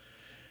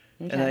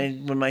 Okay.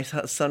 And when my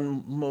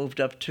son moved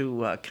up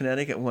to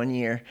Connecticut one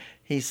year,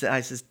 I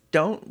says,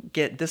 don't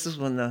get. This is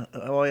when the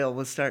oil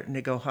was starting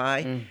to go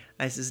high.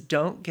 I says,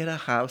 don't get a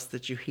house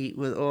that you heat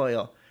with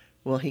oil.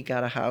 Well, he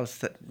got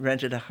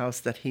rented a house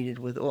that heated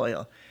with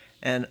oil.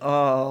 And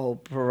oh,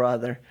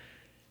 brother.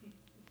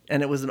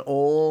 And it was an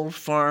old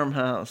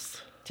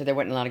farmhouse. So there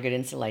wasn't a lot of good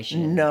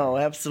insulation? No,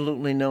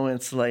 absolutely no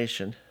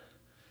insulation.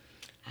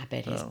 I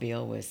bet his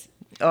bill was...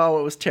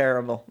 Oh, it was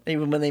terrible.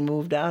 Even when they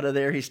moved out of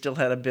there, he still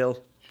had a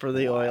bill for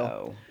the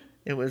oil.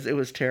 It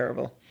was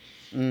terrible.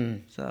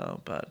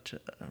 So,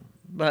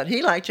 but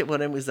he liked it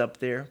when it was up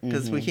there,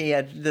 because he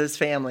had his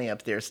family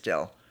up there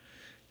still.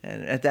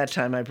 And at that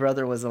time, my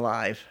brother was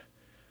alive,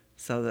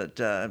 so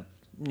that...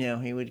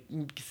 he would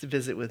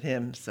visit with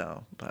him.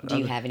 So, but do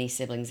you have any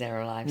siblings that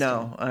are alive?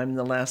 No, I'm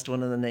the last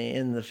one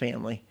in the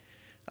family.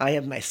 I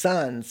have my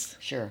sons.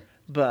 Sure.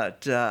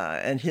 But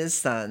and his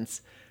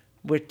sons,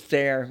 which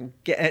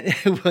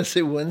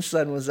one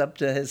son was up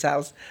to his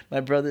house, my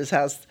brother's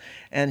house,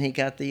 and he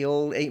got the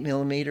old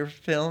 8mm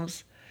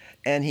films,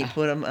 and he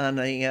put them on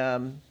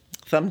a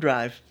thumb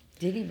drive.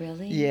 Did he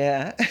really?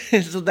 Yeah.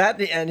 So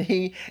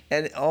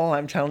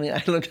I'm telling you,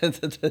 I looked at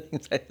the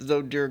things. I said,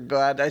 oh dear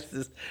God,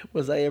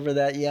 was I ever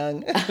that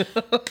young?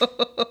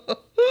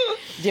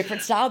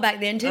 Different style back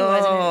then too,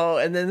 wasn't it? Oh,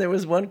 and then there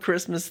was one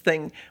Christmas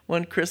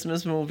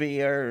movie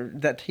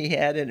that he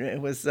had, and it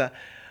was,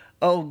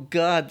 oh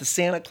God, the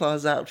Santa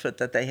Claus outfit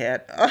that they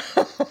had.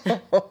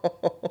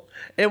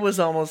 It was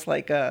almost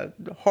like a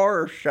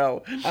horror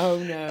show. Oh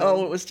no.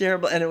 Oh, it was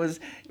terrible, and it was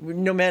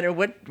no matter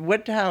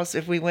what house.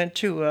 If we went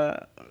to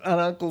an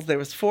uncle's, there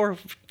was four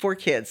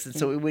kids, and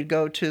so we would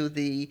go to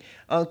the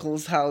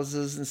uncle's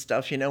houses and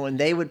stuff, and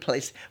they would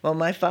play. Well,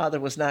 my father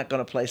was not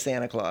going to play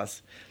Santa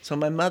Claus, so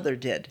my mother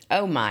did.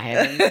 Oh my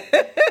heavens.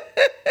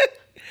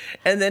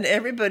 And then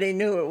everybody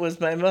knew it was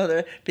my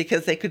mother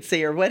because they could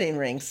see her wedding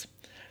rings.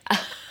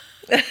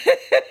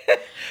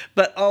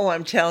 But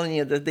I'm telling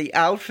you that the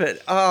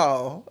outfit,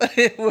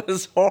 it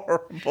was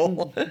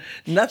horrible.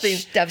 Nothing.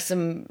 Stuff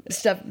some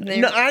stuff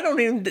there. No, I don't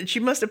even. She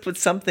must have put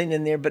something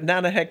in there, but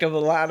not a heck of a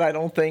lot, I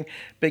don't think,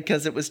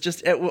 because it was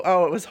just. It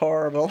was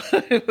horrible.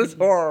 It was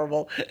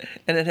horrible,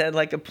 and it had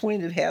like a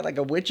pointed hat, like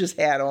a witch's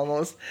hat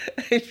almost,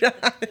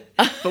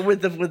 but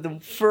with the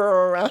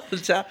fur around the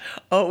top.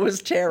 Oh, it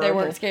was terrible. They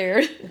weren't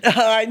scared.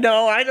 I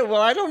know. I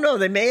don't know.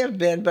 They may have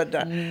been, but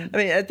I mean,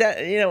 at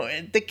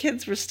that, the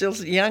kids were still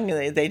young,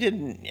 and they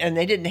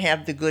didn't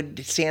have the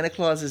good Santa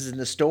Clauses in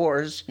the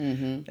stores,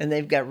 and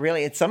they've got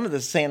and some of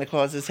the Santa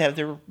Clauses have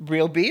their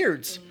real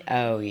beards.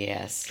 Oh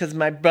yes. Because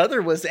my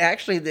brother was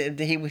actually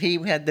he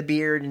had the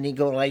beard, and he'd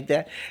go like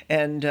that,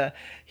 and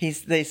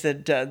they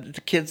said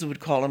the kids would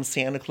call him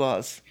Santa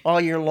Claus all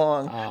year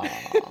long.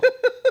 Oh.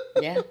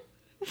 Yeah.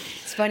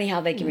 It's funny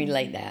how they can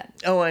relate that.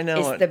 Oh, I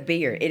know. It's the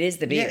beard. It is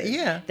the beard.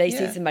 Yeah. They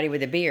see somebody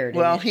with a beard.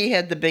 Well, he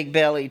had the big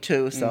belly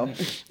too, so.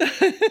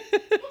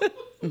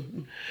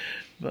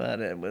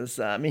 But it was,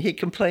 he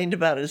complained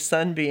about his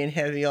son being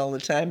heavy all the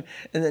time,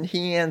 and then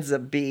he ends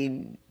up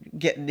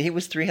he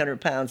was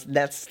 300 pounds.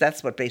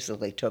 That's what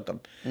basically took him,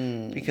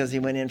 because he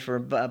went in for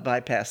a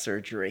bypass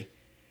surgery.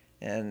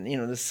 And,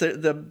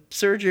 the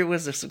surgery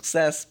was a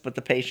success, but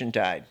the patient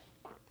died.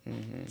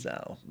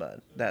 So,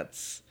 but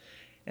that's,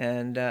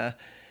 and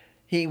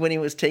when he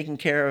was taking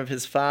care of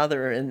his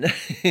father, and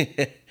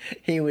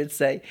he would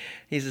say,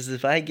 he says,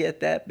 if I get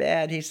that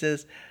bad, he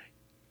says,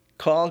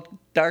 call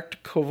Dr.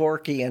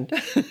 Kevorkian.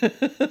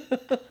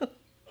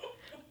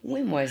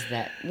 When was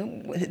that?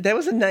 That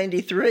was in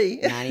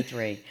 93.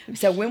 93.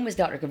 So when was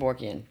Dr.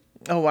 Kevorkian?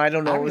 Oh, I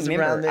don't know. I It was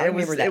remember- around there. I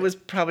remember that. It was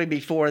probably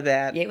before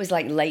that. Yeah, it was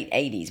like late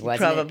 80s,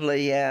 wasn't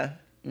Probably, yeah.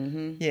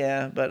 Mm-hmm.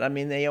 Yeah, but I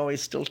mean, they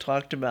always still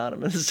talked about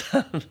him and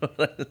stuff.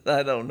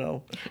 I don't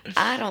know. it?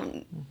 I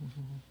don't.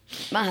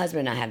 My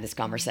husband and I had this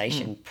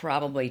conversation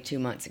probably 2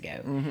 months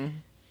ago. Mm-hmm.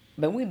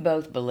 But we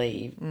both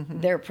believe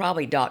there are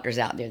probably doctors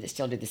out there that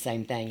still do the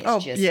same thing.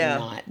 It's just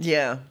not.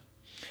 Yeah.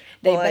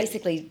 They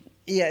basically.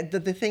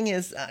 The thing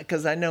is,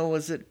 because I know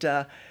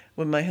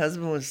when my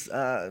husband was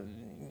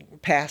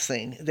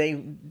passing,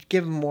 they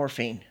give him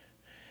morphine.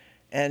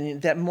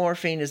 And that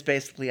morphine is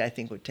basically, I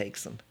think, what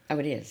takes them. Oh,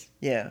 it is.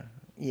 Yeah.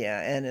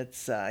 Yeah, and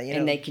it's,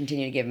 And they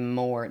continue to give them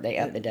more. They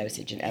up the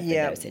dosage and up the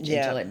dosage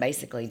until it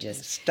basically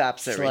just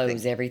stops everything.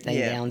 Slows everything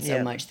down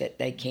so much that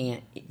they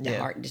can't, the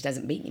heart just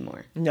doesn't beat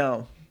anymore.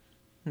 No.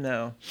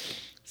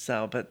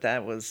 So, but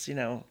that was,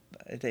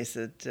 they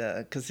said,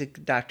 because the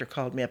doctor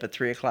called me up at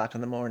 3 o'clock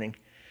in the morning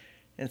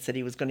and said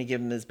he was going to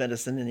give him his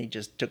medicine, and he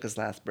just took his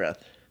last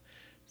breath.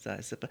 So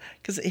I said,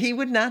 because he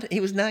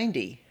was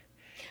 90.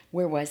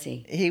 Where was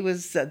he? He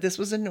was. This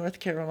was in North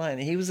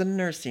Carolina. He was in a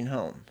nursing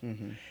home,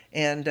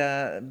 and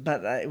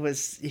but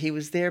he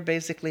was there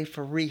basically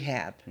for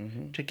rehab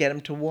to get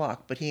him to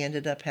walk. But he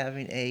ended up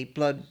having a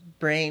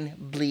brain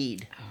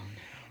bleed,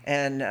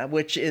 and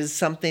which is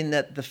something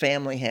that the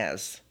family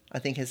has. I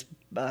think his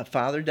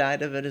father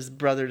died of it. His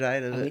brother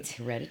died of it. It's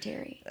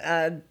hereditary.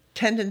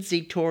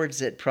 Tendency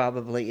towards it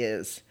probably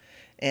is,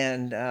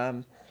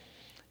 and.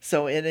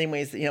 So,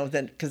 anyways,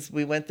 then because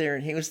we went there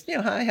and he was,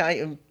 hi,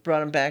 and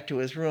brought him back to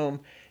his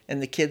room,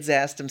 and the kids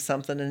asked him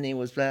something, and he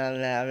was blah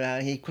blah blah.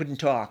 He couldn't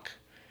talk.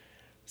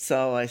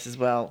 So I says,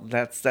 well,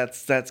 that's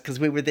because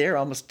we were there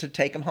almost to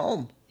take him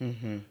home.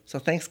 Mm-hmm. So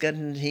thanks God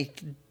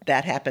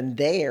that happened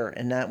there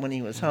and not when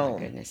he was home.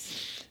 My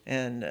goodness.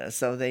 And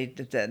so they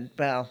said,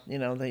 well,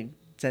 they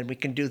said we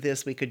can do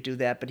this, we could do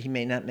that, but he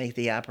may not make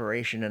the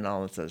operation and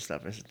all this other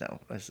stuff. I said, no.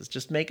 I says,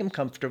 just make him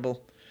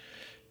comfortable.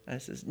 I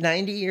says,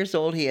 90 years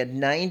old. He had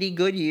 90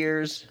 good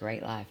years.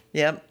 Great life.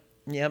 Yep.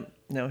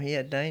 No, he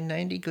had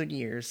 90 good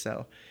years.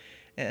 So,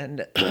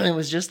 and it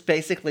was just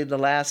basically the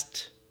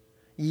last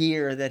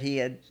year that he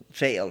had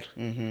failed.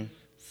 Mm-hmm.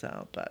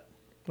 So, but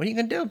what are you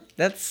going to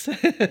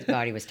do? His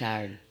body was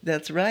tired.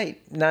 That's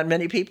right. Not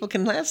many people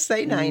can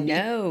say 90.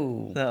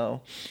 No.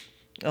 So,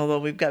 although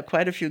we've got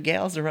quite a few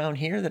gals around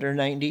here that are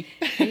 90.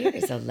 There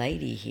is a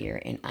lady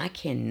here, and I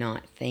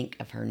cannot think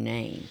of her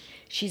name.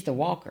 She's the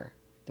walker.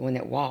 The one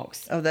that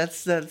walks. Oh,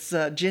 that's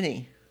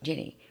Ginny.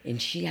 Ginny.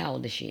 And how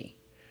old is she?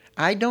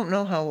 I don't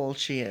know how old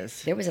she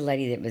is. There was a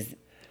lady that was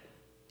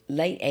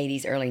late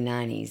 80s, early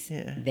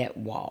 90s that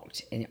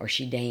walked, or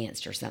she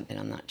danced or something,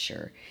 I'm not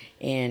sure.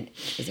 And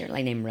is there a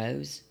lady named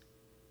Rose?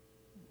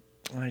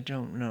 I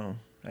don't know.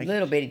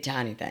 Little bitty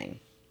tiny thing.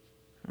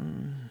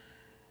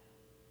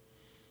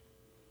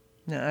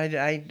 No,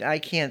 I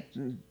can't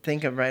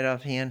think of right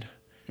offhand.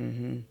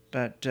 Mm-hmm.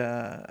 But...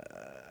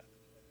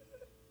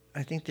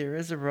 I think there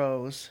is a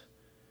Rose,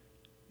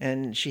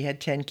 and she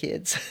had 10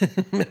 kids.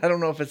 I don't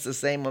know if it's the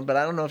same one, but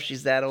I don't know if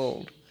she's that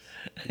old.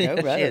 Go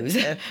Rose.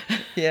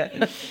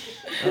 Yeah.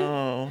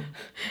 Oh.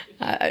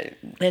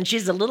 And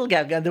she's a little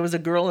gal. There was a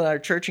girl in our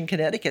church in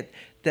Connecticut,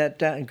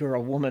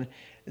 woman,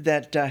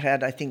 that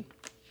had, I think,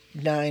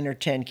 9 or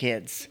 10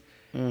 kids.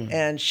 Mm.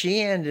 And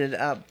she ended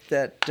up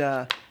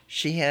that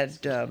she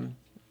had...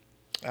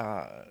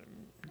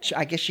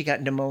 I guess she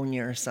got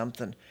pneumonia or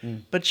something.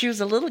 Mm. But she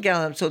was a little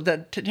gal, so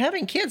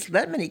having kids,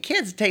 that many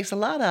kids, takes a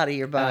lot out of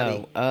your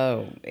body.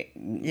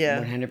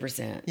 Yeah.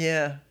 100%.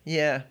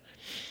 Yeah.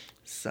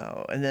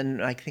 So, and then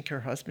I think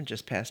her husband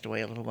just passed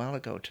away a little while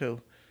ago,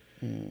 too.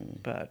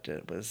 Mm. But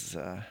it was,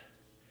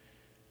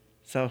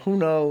 so who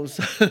knows?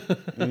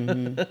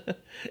 Mm-hmm.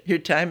 Your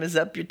time is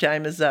up,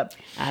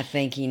 I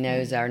think he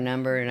knows our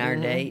number and our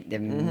date the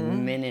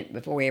minute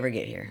before we ever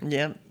get here.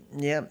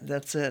 Yep,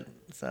 that's it.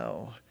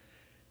 So...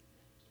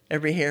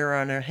 every hair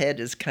on her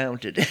head is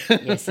counted.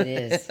 Yes, it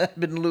is. I've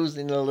been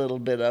losing a little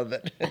bit of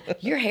it.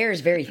 Your hair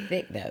is very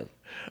thick, though.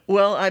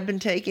 Well, I've been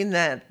taking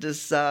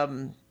this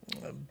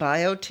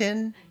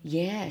biotin.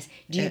 Yes.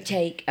 Do you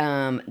take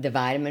the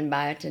vitamin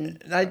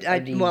biotin?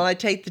 I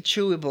take the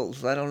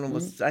chewables. I don't know.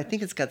 I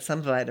think it's got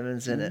some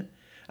vitamins in it.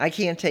 I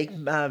can't take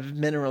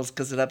minerals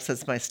because it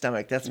upsets my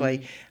stomach. That's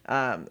why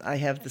I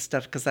have the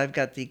stuff, because I've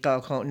got the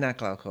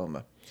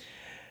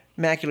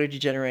macular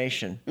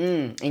degeneration.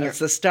 That's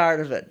the start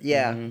of it.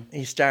 Yeah,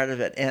 the start of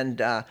it. And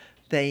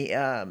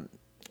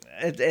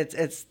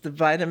it's the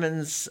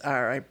vitamins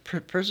are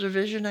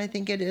Preservision, I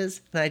think it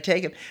is, and I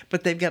take them,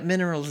 but they've got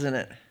minerals in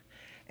it.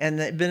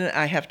 And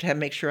I have to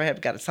make sure I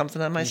have got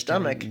something on my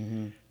stomach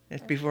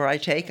before I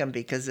take them,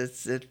 because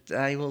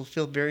I will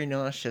feel very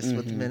nauseous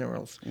with the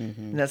minerals.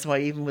 And that's why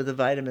even with the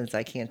vitamins,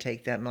 I can't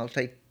take them. I'll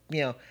take,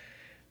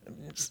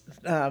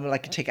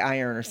 like take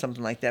iron or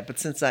something like that. But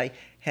since I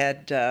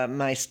had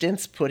my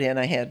stints put in,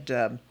 I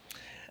had,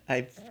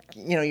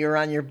 you're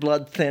on your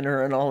blood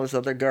thinner and all this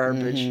other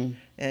garbage.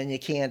 and you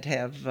can't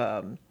have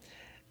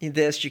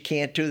this, you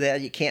can't do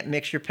that, you can't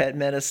mix your pet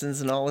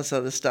medicines and all this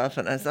other stuff.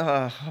 And I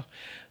thought, oh.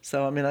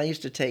 So, I mean, I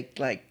used to take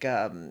like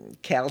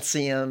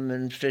calcium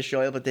and fish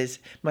oil, but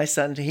my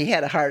son, he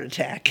had a heart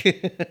attack.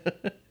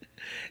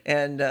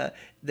 And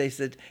he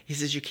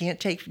says, you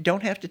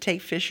don't have to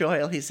take fish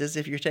oil. He says,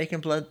 if you're taking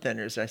blood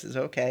thinners. I says,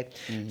 okay.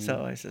 Mm-hmm.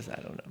 So I says,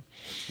 I don't know.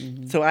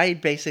 Mm-hmm. So I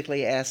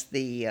basically asked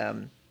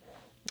the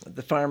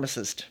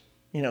pharmacist,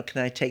 can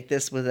I take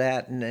this with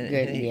that? And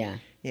good, yeah.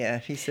 Yeah,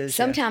 he says.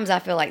 Sometimes I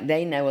feel like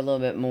they know a little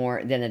bit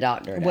more than the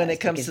doctor does. When it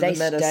comes to the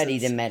medicine. They study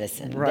the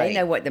medicine. Right. They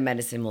know what the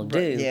medicine will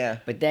do,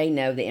 but they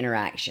know the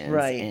interactions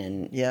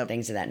and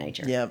things of that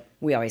nature. Yep.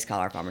 We always call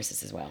our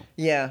pharmacist as well.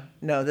 Yeah.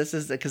 No, this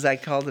is because I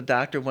called the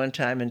doctor one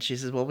time and she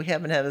says, well, we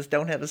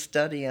don't have a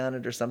study on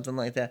it or something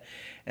like that.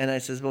 And I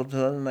says, well,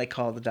 then I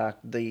called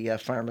the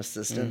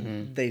pharmacist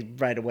and they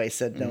right away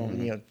said,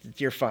 no,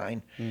 you're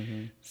fine.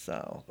 Mm-hmm.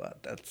 So,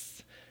 but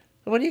that's...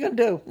 What are you going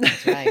to do?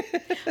 That's right.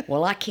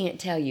 Well, I can't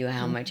tell you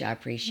how much I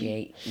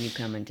appreciate you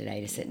coming today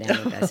to sit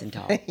down with us and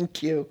talk.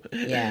 Thank you.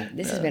 Yeah,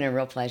 this has been a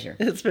real pleasure.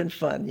 It's been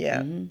fun,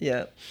 yeah. Mm-hmm.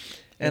 Yeah.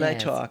 And I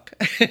talk.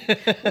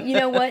 You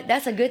know what?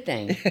 That's a good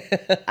thing.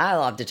 I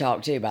love to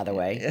talk too, by the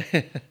way.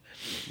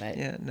 But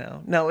yeah,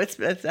 no, it's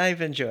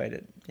I've enjoyed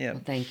it. Yeah.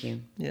 Well, thank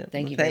you. Yeah.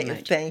 Thank you very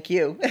much. Thank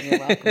you. You're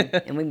welcome.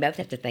 And we both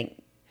have to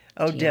thank.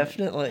 Oh,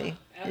 definitely.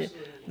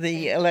 Absolutely.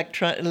 The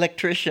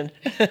electrician.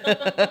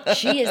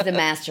 She is the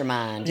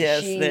mastermind.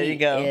 Yes, there you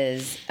go. She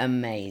is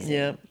amazing.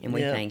 Yep. And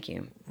we thank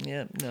you.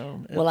 Yep.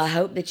 No. Well, I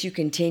hope that you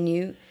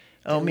continue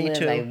to me live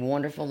too. a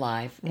wonderful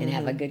life and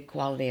have a good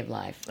quality of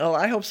life. Oh,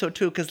 I hope so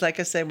too. Because, like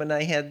I said, when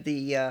I had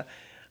the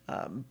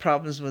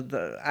problems with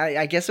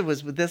I guess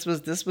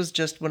this was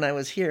just when I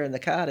was here in the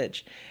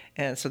cottage,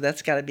 and so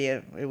that's got to be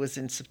it was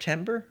in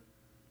September.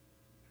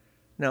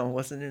 No, it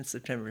wasn't in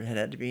September. It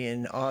had to be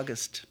in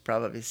August,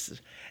 probably.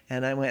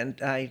 And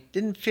I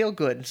didn't feel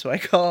good, so I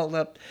called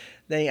up.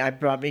 I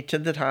brought me to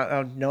the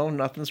oh, no,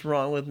 nothing's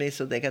wrong with me.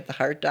 So they got the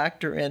heart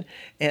doctor in,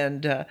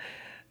 and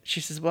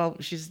she says, well,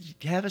 you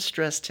have a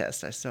stress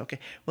test. I said, okay.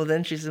 Well,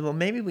 then she said, well,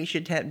 maybe we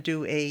should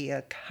do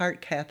a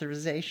heart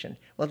catheterization.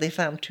 Well, they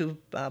found 2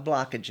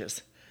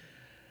 blockages.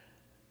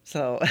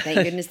 So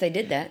thank goodness they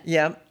did that.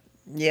 Yep.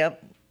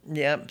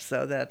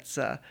 So that's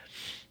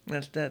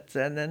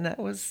and then that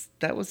was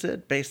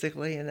it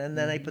basically, and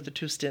then I put the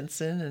 2 stents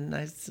in, and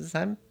I says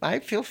I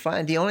feel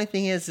fine. The only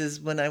thing is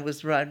when I was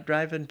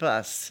driving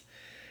bus,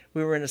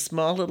 we were in a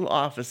small little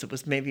office. It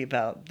was maybe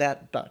about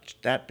that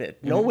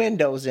bit, no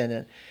windows in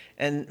it,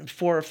 and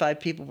 4 or 5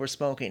 people were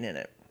smoking in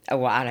it. Oh,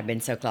 well, I'd have been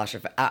so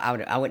claustrophobic.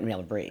 I wouldn't be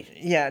able to breathe.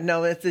 Yeah,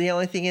 no. It's the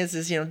only thing is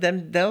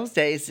those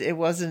days it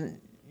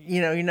wasn't.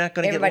 You're not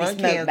going to get lung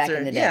cancer. Back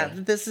in the day. Yeah,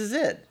 this is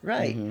it,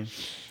 right? Mm-hmm.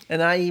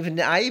 And I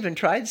even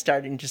tried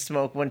starting to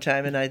smoke one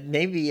time, and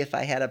maybe if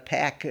I had a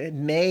pack,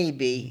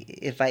 maybe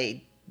if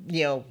I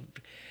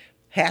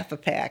half a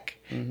pack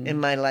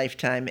in my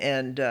lifetime,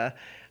 and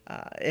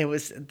it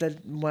was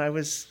when I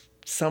was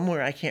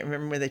somewhere, I can't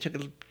remember where they took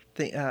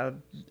a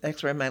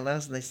X-ray of my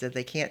lungs, and they said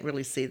they can't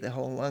really see the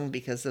whole lung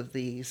because of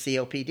the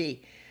COPD.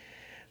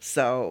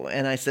 So,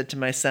 and I said to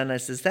my son, I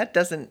says, that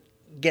doesn't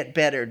get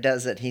better,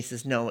 does it? He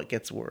says, no, it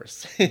gets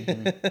worse.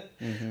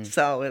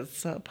 So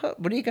it's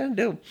what are you going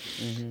to do?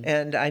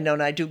 And I know,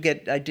 and I do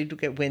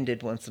get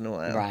winded once in a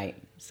while. Right.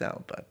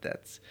 So, but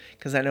that's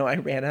because I know I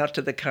ran out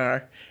to the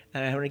car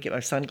and I had to get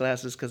my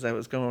sunglasses because I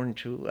was going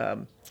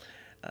to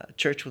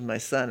church with my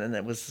son, and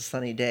it was a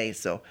sunny day,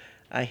 so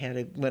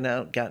I went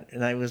out,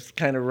 and I was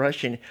kind of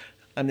rushing.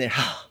 I'm there,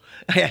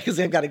 because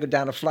I've got to go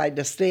down a flight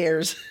of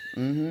stairs,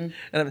 and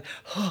I'm,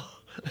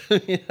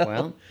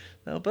 Well,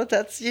 no, but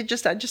I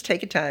just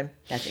take your time.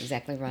 That's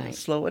exactly right.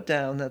 Slow it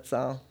down. That's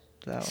all.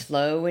 So,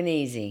 slow and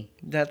easy.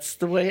 That's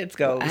the way it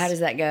goes. How does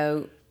that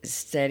go?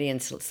 Steady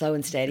and slow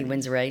and steady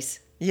wins a race.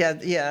 Yeah.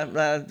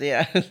 the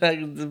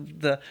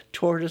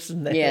tortoise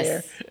and the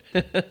hare.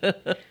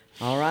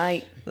 All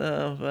right.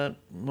 But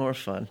more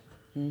fun.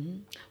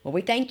 Well,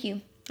 we thank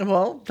you.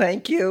 Well,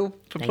 thank you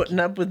for putting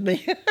up with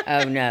me.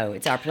 Oh no,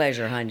 it's our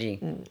pleasure,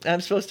 Hunji.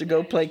 I'm supposed to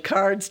go play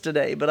cards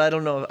today, but I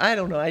don't know.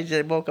 I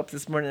just woke up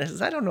this morning and I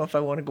says, I don't know if I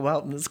want to go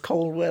out in this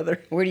cold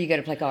weather. Where do you go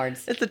to play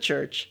cards? At the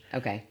church.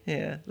 Okay.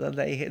 Yeah, and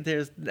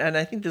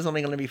I think there's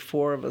only going to be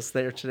 4 of us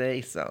there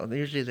today, so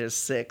usually there's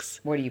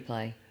 6. Where do you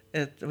play?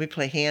 We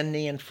play hand,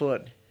 knee, and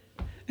foot.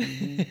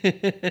 They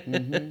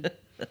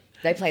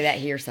play that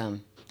here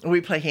some.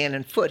 We play hand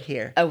and foot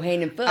here. Oh,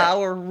 hand and foot.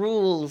 Our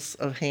rules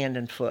of hand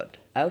and foot.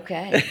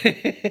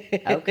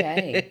 Okay.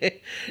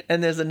 Okay.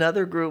 And there's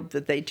another group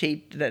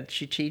that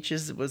she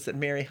teaches. Was it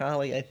Mary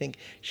Holly? I think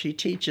she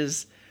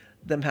teaches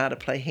them how to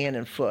play hand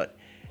and foot.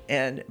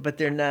 But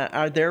they're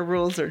not. Their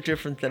rules are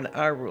different than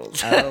our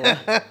rules. Oh.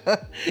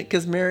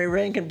 Because Mary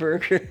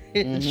Rankenberger,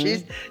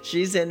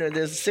 she's in.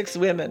 There's 6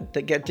 women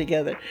that get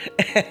together,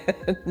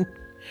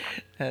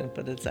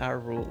 but it's our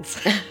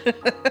rules.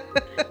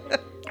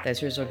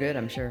 Those rules are good,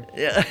 I'm sure.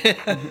 Yeah.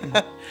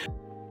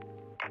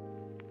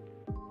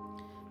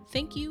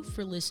 Thank you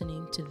for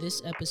listening to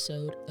this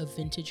episode of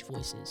Vintage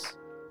Voices.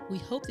 We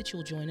hope that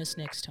you'll join us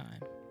next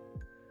time.